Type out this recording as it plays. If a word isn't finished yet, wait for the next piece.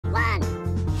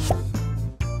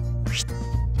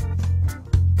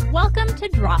Welcome to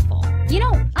Drawful. You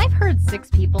know, I've heard 6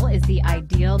 people is the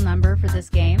ideal number for this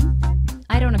game.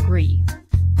 I don't agree.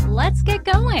 Let's get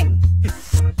going.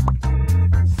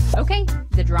 Okay,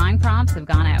 the drawing prompts have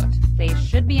gone out. They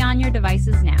should be on your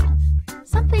devices now.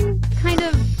 Something kind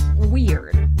of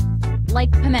weird,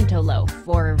 like Pimento Loaf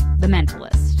or The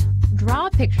Mentalist. Draw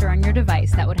a picture on your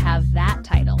device that would have that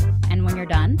title, and when you're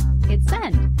done, hit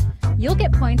send. You'll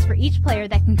get points for each player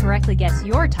that can correctly guess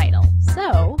your title,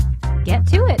 so get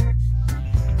to it.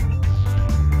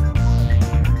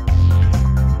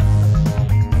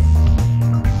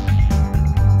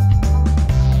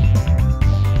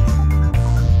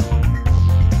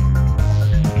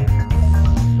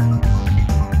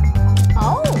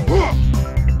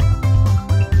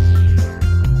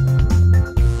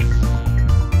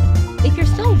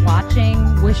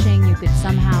 Wishing you could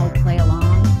somehow play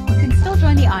along, you can still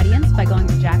join the audience by going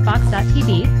to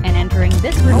Jackbox.tv and entering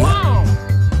this room. Wow!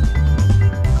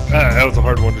 That was a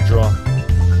hard one to draw.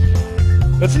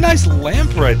 That's a nice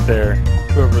lamp right there,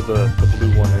 whoever the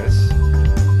blue one is,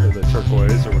 or the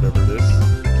turquoise, or whatever it is.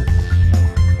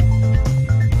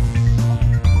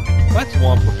 My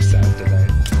Thwomp looks sad tonight.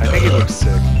 I think he looks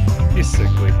sick. He's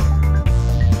sickly.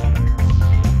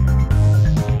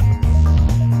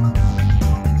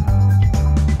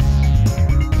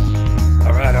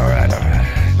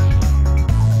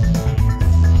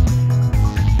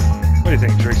 What do you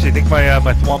think, Drix? Do you think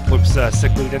my Thwomp looks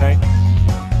sickly tonight?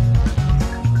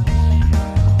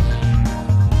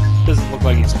 Doesn't look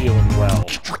like he's feeling well.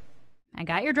 I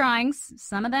got your drawings.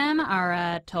 Some of them are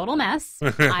a total mess.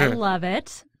 I love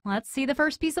it. Let's see the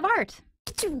first piece of art.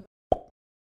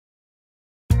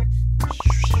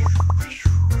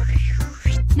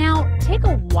 Now, take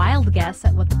a wild guess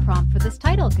at what the prompt for this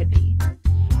title could be.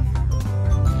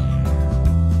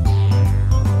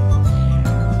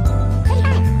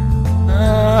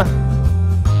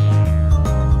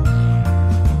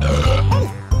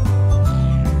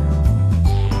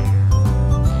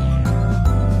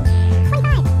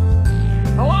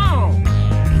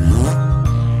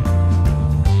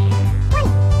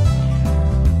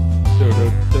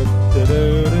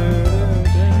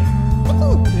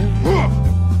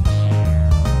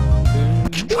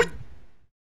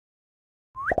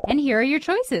 And here are your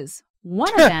choices.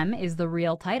 One of them is the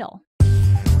real title.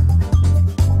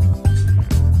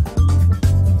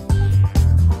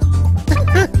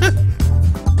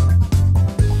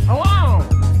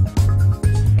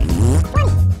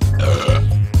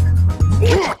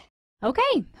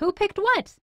 Okay, who picked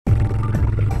what?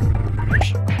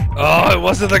 Oh, it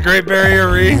wasn't the Great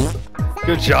Barrier Reef.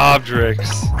 Good job,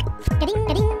 Drix.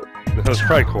 That was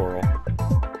probably coral.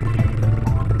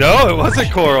 No, it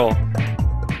wasn't coral.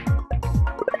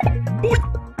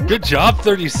 Good job,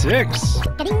 36.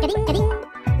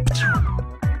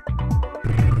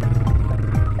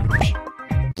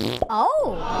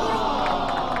 Oh.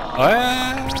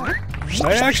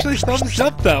 I actually thumbs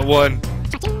up that one.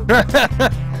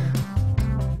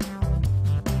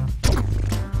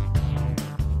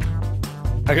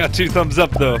 I got 2 thumbs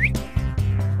up though.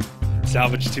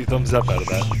 Salvage 2 thumbs up out of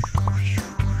that.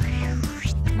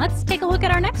 Let's take a look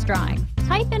at our next drawing.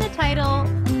 Type in a title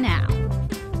now.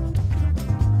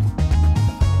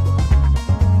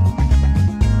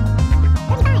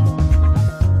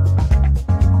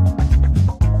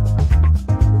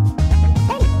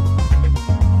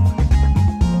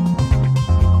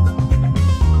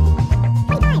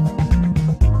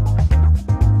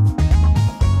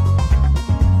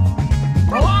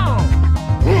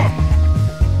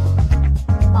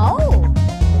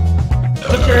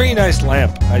 Very nice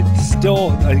lamp. I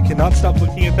cannot stop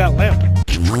looking at that lamp.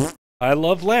 I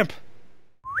love lamp.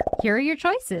 Here are your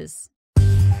choices.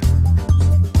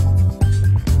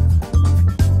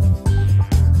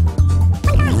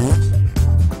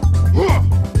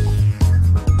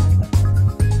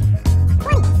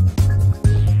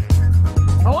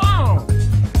 Hello.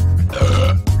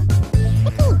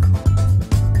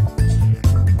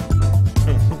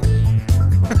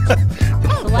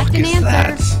 Select an answer.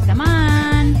 That? Come on.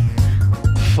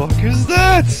 Fuck is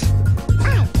that?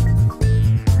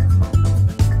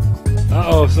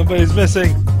 Uh-oh, somebody's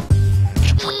missing.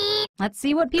 Let's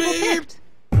see what people picked.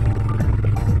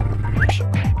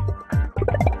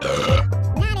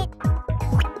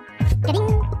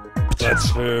 That's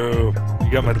who.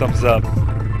 You got my thumbs up.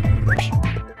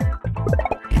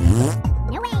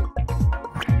 No way.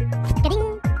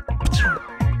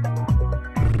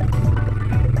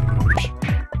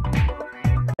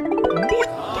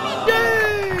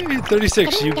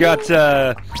 36. You got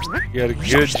a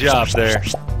good job there.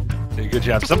 Good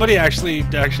job. Somebody actually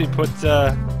put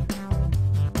down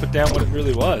what it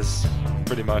really was.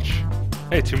 pretty much.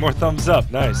 Hey, 2 more thumbs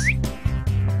up. Nice.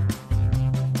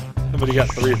 Somebody got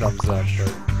 3 thumbs up,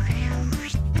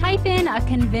 but... Type in a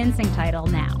convincing title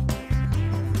now.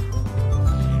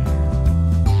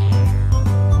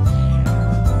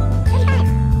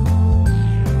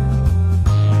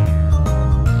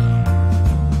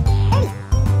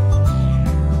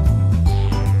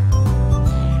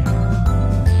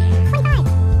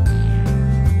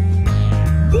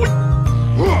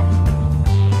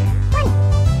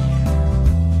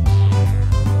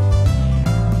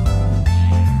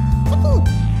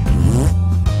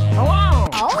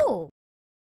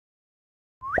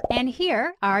 And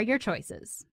here are your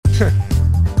choices.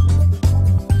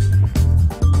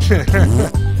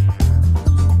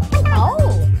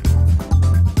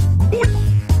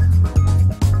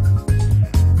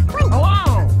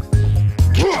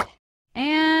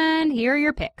 And here are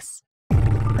your picks.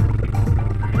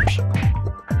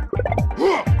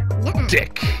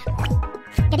 Dick.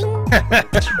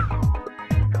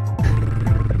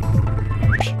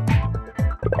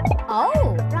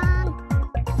 Oh, wrong.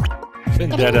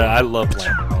 Vendetta, I love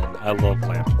Lamp, man. I love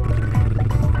Lamp.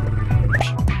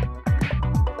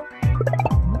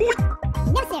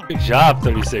 No, sir. Good job,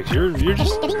 36. You're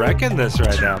just wrecking this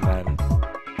right now, man.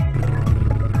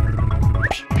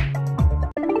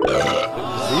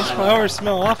 These flowers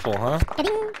smell awful, huh?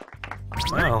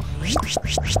 Wow.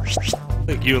 I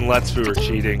think you and Let's Foo are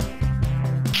cheating.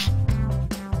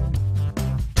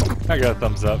 I got a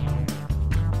thumbs up.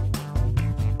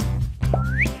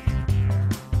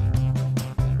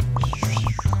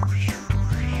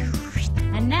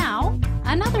 And now,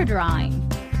 another drawing.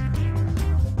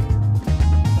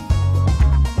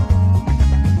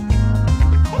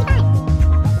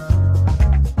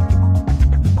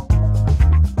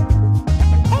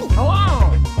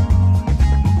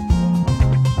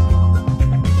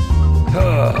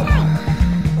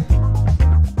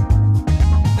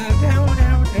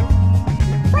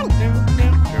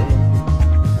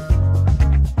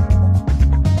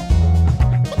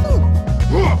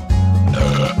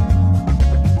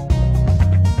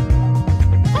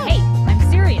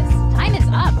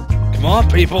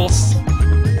 Peoples.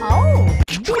 Oh.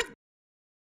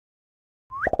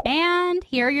 And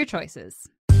here are your choices.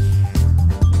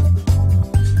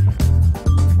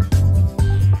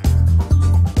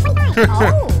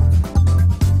 Oh.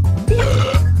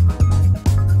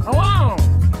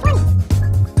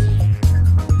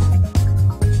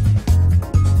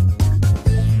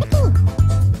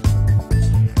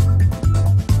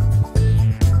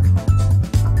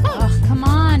 Oh, come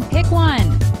on, pick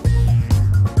one.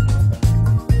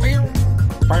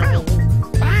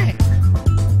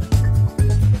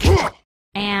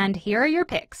 And here are your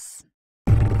picks.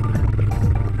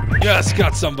 Yes,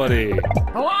 got somebody.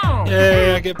 Hello.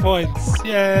 Yay, I get points.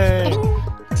 Yay.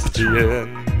 It's the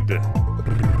end.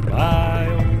 My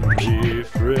only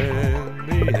friend,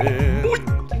 the end.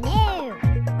 No.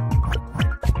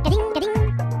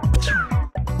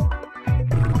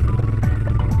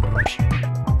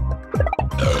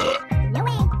 No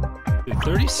way. Dude,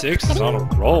 36 is on a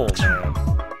roll, man.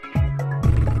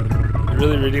 You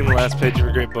really reading the last page of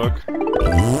a great book?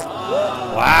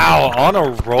 Wow, on a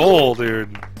roll,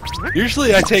 dude.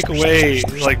 Usually I take away,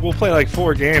 like, we'll play like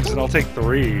 4 games and I'll take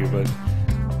 3, but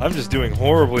I'm just doing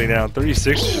horribly now.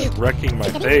 36 is just wrecking my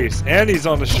face, and he's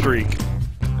on a streak.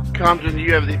 Compton,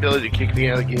 you have the ability to kick me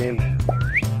out of the game.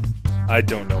 I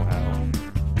don't know how.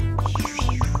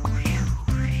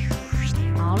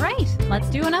 All right, let's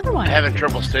do another one. I'm having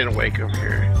trouble staying awake over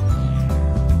here.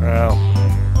 Well.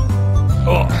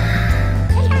 Oh.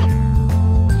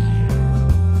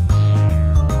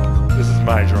 This is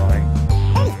my drawing.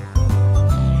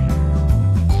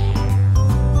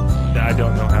 I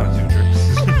don't know how to do this.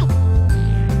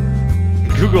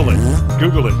 Google it.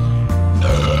 Google it.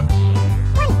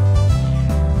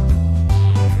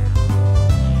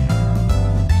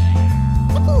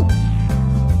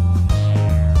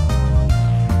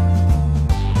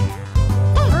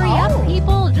 Hurry up,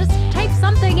 people. Just type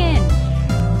something in.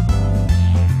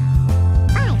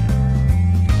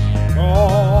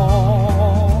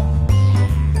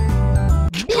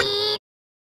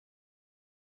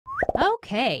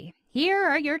 Okay, here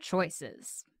are your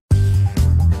choices.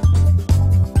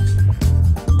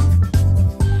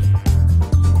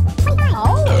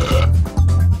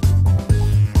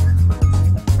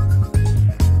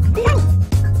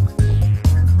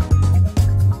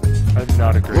 I'm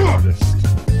not a great artist.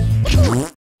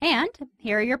 And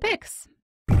here are your picks.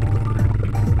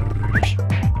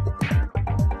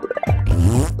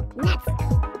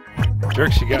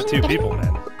 Jerks, you got 2 people,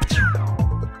 man.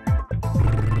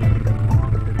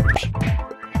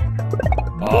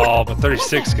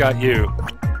 36 got you.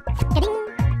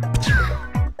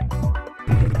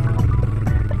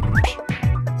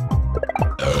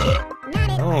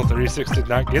 Oh, 36 did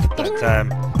not get it that time.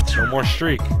 No more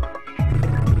streak.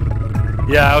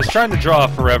 Yeah, I was trying to draw a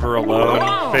Forever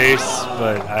Alone face,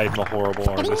 but I'm a horrible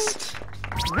artist.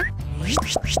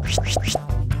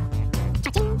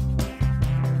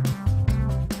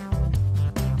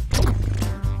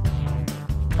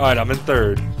 Alright, I'm in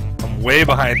third. I'm way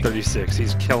behind 36.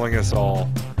 He's killing us all.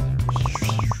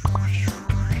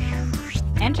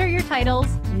 Enter your titles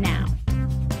now.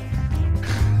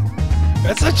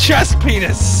 That's a chest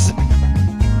penis!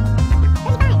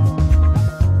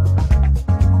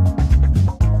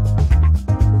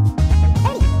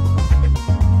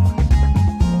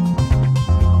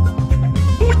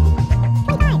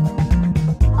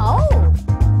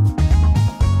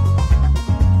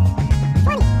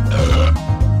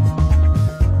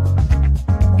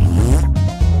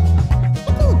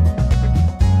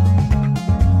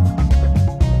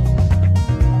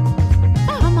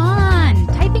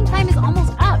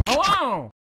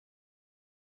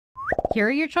 Here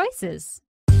are your choices.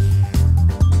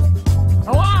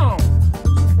 Hello!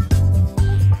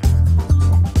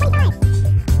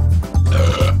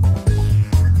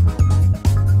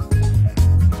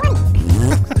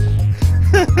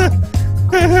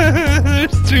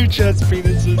 There's two chest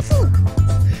penises.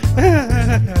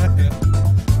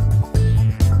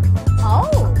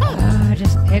 Oh,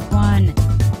 just pick one.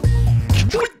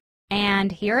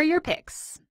 And here are your picks.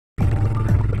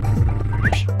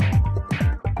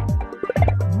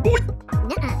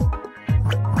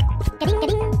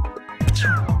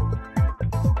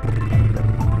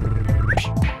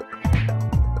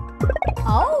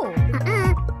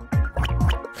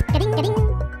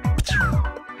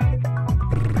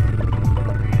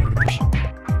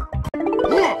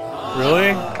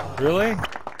 Really? Really?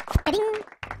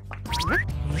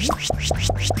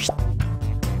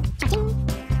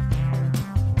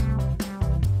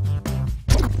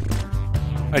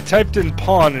 I typed in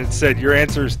pawn and it said your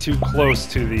answer is too close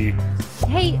to the...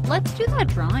 Hey, let's do that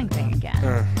drawing thing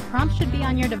again. Prompts should be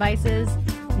on your devices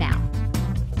now.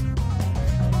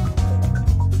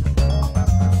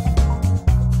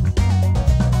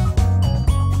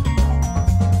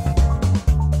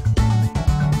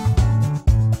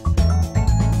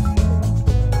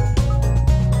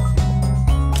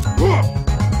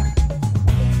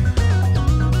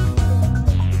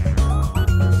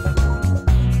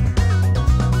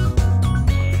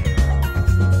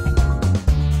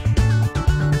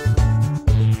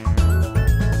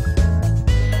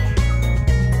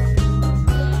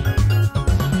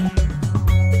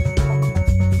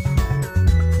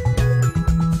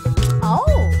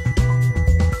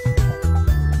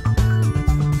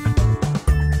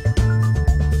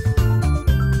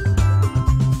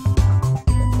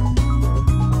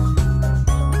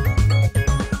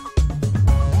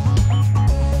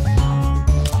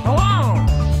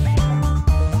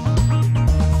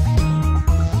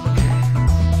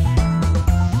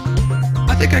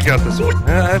 I think I got this one.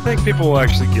 I think people will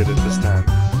actually get it this time.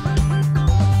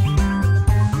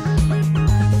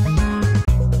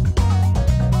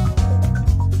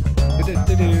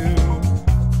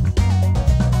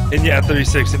 And yeah,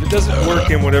 36. If it doesn't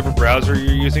work in whatever browser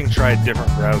you're using, try a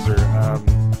different browser.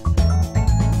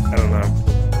 I don't know.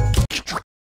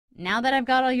 Now that I've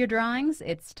got all your drawings,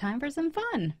 it's time for some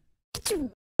fun.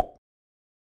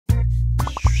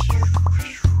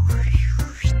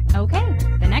 Okay,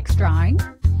 the next drawing.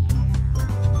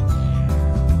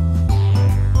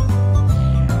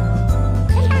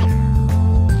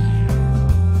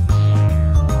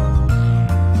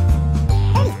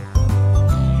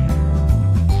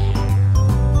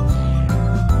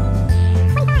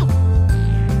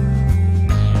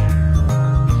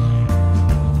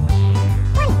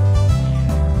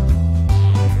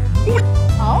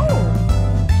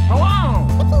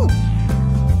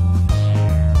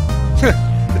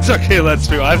 It's okay, let's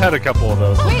do. I've had a couple of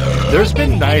those. There's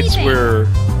been nights where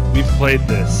we've played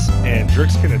this, and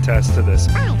Drix can attest to this.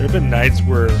 There have been nights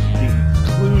where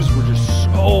the clues were just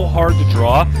so hard to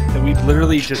draw that we've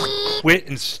literally just quit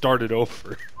and started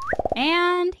over.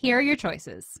 And here are your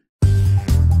choices.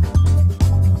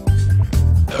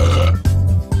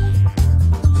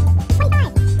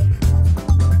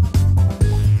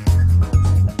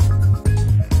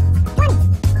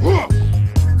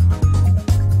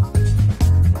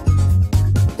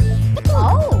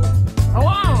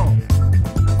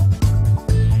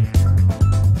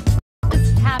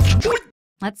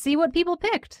 Let's see what people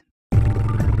picked.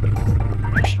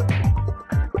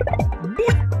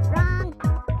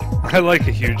 I like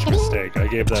a huge mistake. I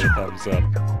gave that a thumbs up.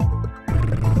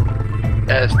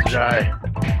 As did I.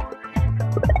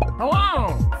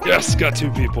 Hello! Yes, got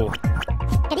 2 people.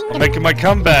 I'm making my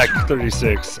comeback,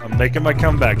 36. I'm making my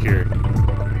comeback here.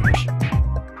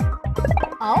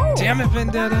 Oh. Damn it,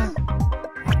 Vendetta.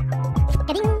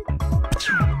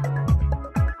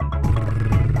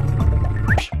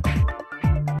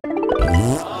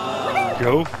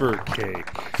 Gopher cake.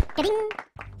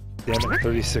 Damn it,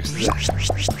 36 is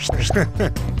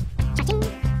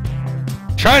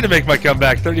trying to make my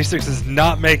comeback. 36 is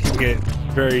not making it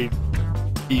very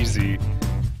easy,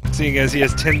 seeing as he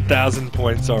has 10,000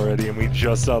 points already, and we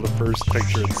just saw the first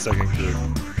picture in the second group.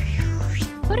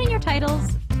 Put in your titles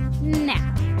now.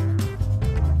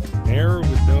 Hair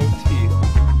with no teeth.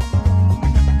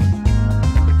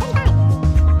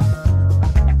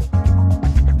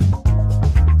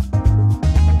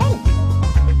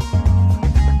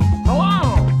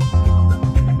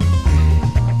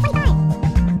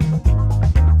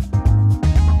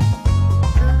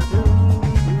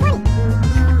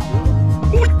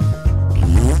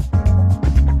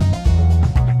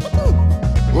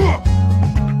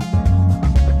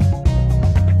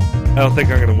 I don't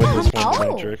think I'm gonna win this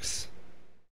one, Matrix.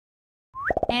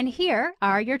 And here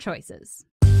are your choices.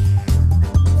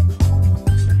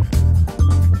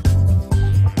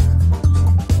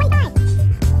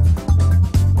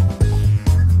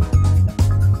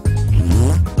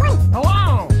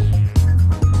 Hello!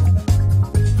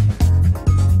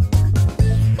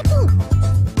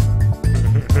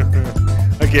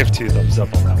 I give 2 thumbs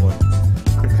up on that one.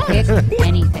 Pick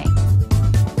anything.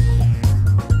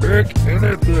 Pick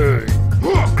anything.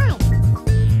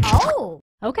 Oh.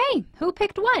 Okay, who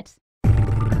picked what? Not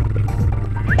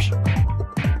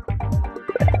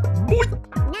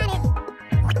it.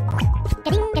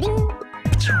 Ga-ding.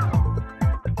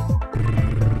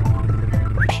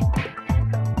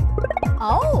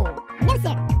 Oh. No,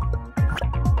 sir.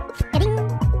 Ga-ding.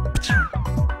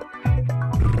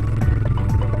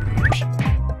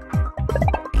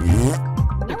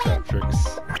 Good job, Trix.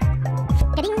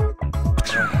 Ga-ding.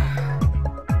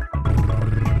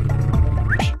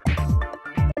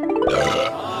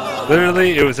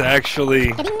 Literally, it was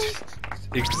actually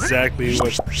exactly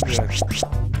what. Yeah.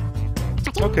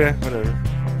 Okay, whatever.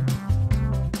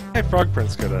 Hey, Frog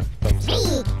Prince got a thumbs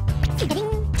up.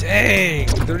 Ga-ding. Dang!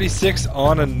 36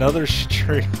 on another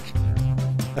streak.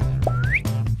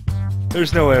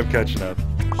 There's no way I'm catching up.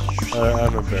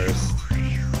 I'm embarrassed.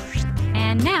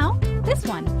 And now, this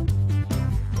one.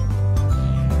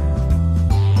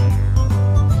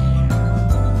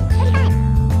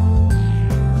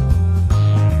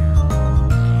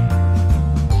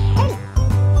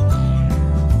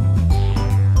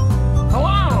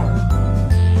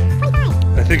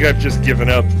 I think I've just given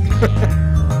up. I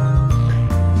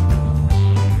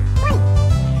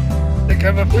think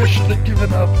I've officially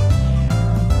given up.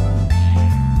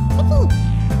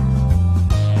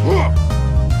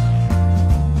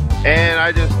 And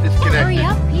I just disconnected. Hurry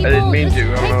up, people. I didn't mean Just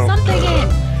to. I type don't know. something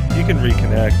in. You can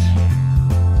reconnect.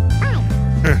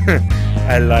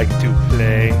 I like to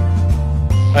play.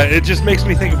 It just makes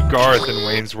me think of Garth in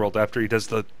Wayne's World after he does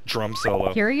the drum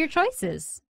solo. Here are your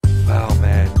choices. Wow,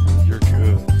 man, you're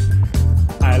good.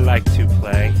 I like to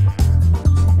play.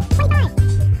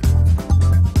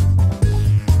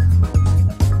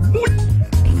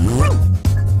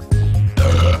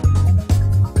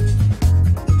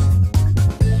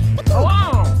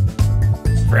 Hello!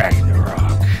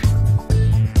 Ragnarok.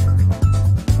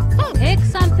 Pick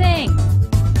something.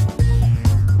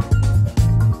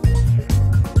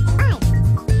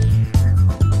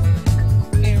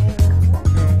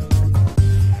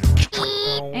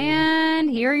 And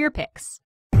here are your picks.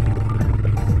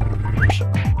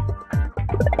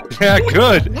 Yeah,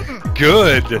 good.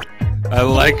 Good. I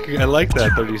like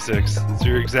that 36. It's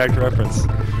your exact reference.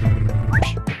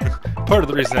 Part of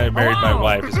the reason I married my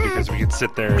wife is because we could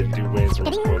sit there and do Wayne's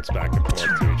World quotes back and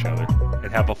forth to each other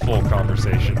and have a full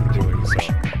conversation doing so.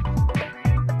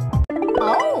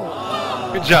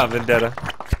 Oh. Good job, Vendetta.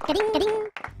 Ga-ding.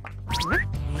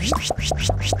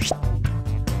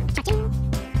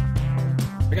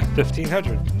 I got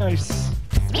 1,500. Nice.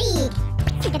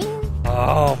 Ga-ding.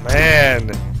 Oh,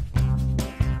 man.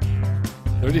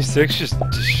 36 just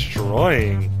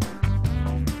destroying.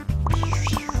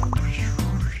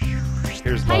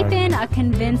 Here's Type mine. in a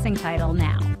convincing title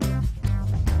now.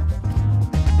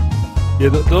 Yeah,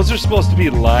 those are supposed to be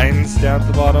lines down at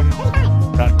the bottom,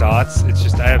 not dots. It's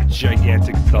just I have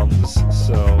gigantic thumbs,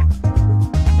 so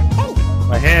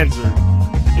my hands are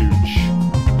huge.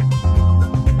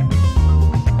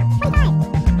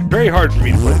 Very hard for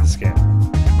me to play this game.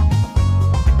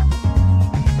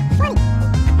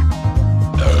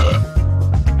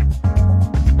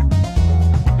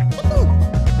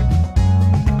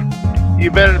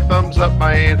 up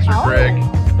my answer, Greg.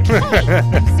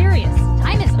 I'm serious.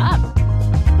 Time is up.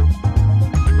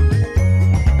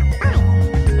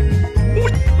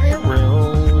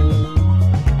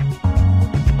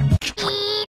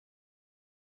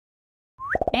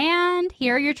 And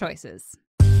here are your choices.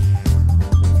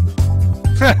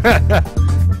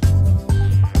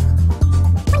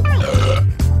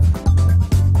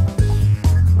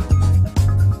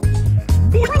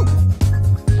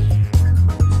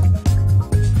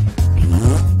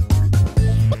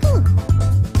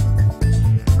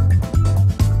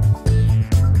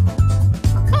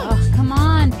 Oh, come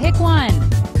on, pick one.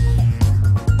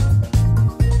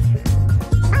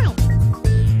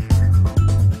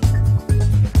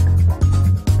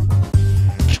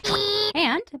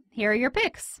 And here are your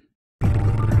picks.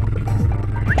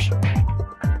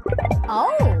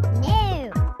 Oh,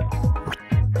 no.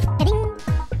 Ding.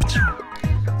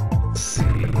 Let's see.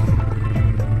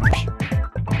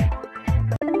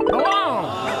 Hello!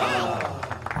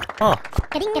 Huh.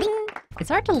 Ding, ding. It's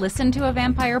hard to listen to a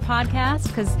vampire podcast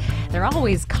because they're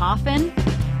always coughing.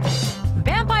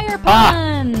 Vampire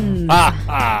puns!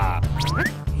 Ah!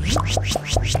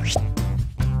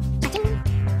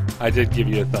 I did give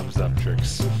you a thumbs up,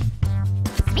 Tricks.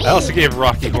 I also gave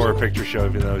Rocky Horror Picture Show,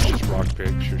 even though it's just Rock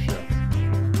Picture Show.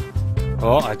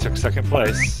 Well, I took second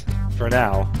place for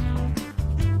now.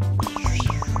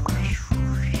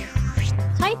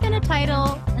 Type in a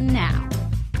title now.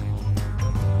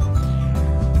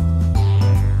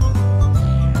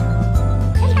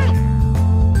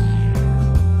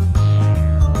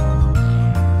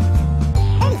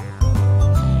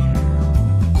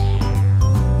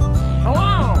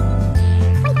 Hello!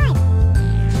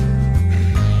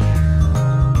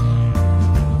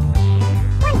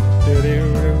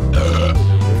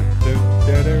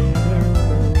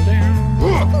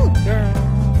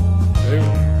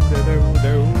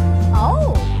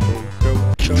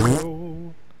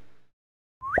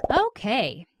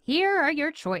 Okay, here are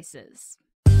your choices.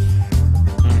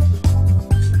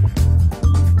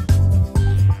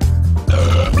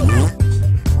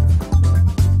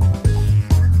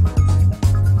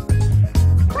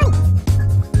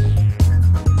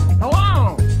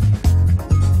 Hello!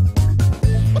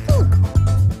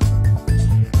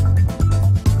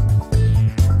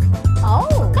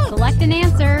 Oh. Select an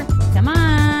answer. Come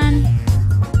on.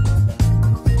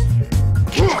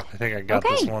 I think I got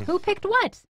this Okay, one. who picked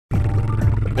what?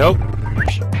 Nope.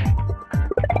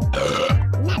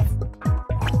 Nuts.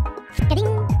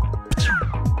 Ding.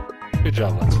 Good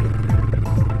job, Leslie.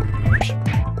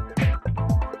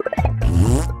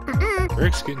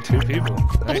 Rick's getting 2 people.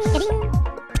 Nice. Ding.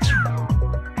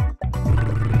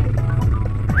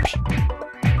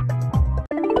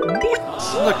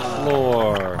 Slick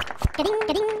floor. Ding,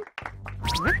 ding.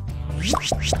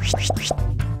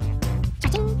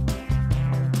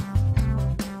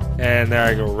 And there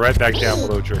I go, right back down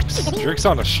below Drix. Drix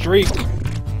on a streak.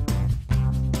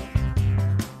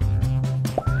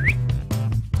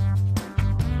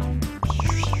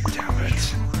 Damn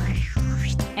it.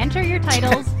 Enter your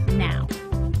titles now.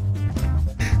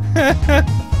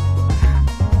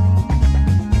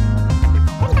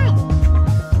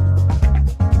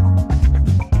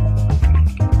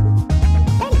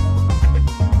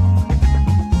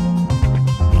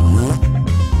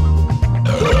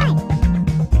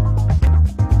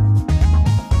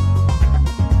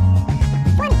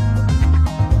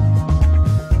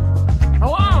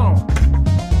 Hello!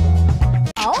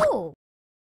 Oh.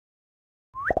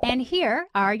 And here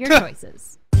are your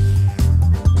choices.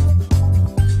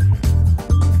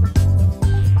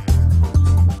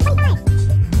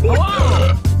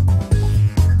 Hello!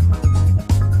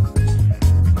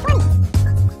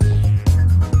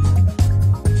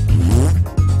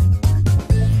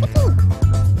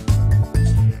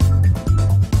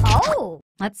 Oh.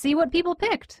 Let's see what people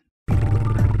picked.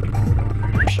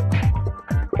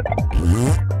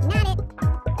 Not it.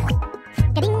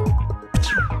 Ding.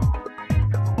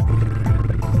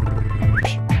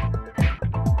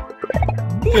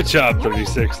 Good job,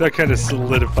 36. That kind of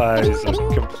solidifies a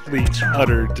complete,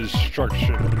 utter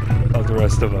destruction of the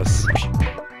rest of us.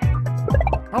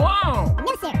 Hello!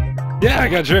 No, sir. Yeah, I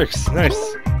got Drix.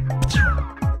 Nice.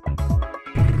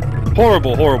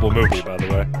 Horrible, horrible movie, by the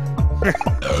way.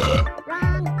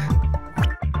 Wrong.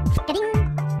 Ding.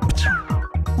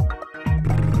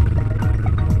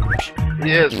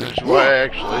 Yes, that's why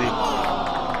actually.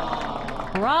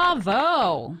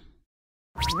 Bravo!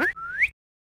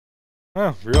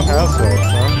 Oh, Real Housewives,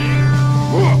 huh?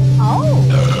 Oh.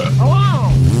 Hello!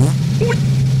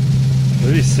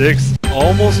 36,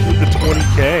 almost with the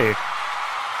 20K.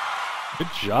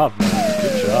 Good job, man.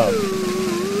 Good job.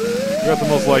 Who got the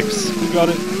most likes? Who got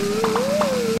it?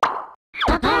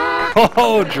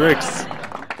 Oh, Drix.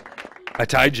 I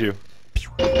tied you.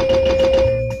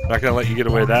 Not gonna let you get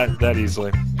away that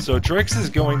easily. So Drix is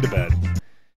going to bed.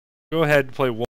 Go ahead and play one.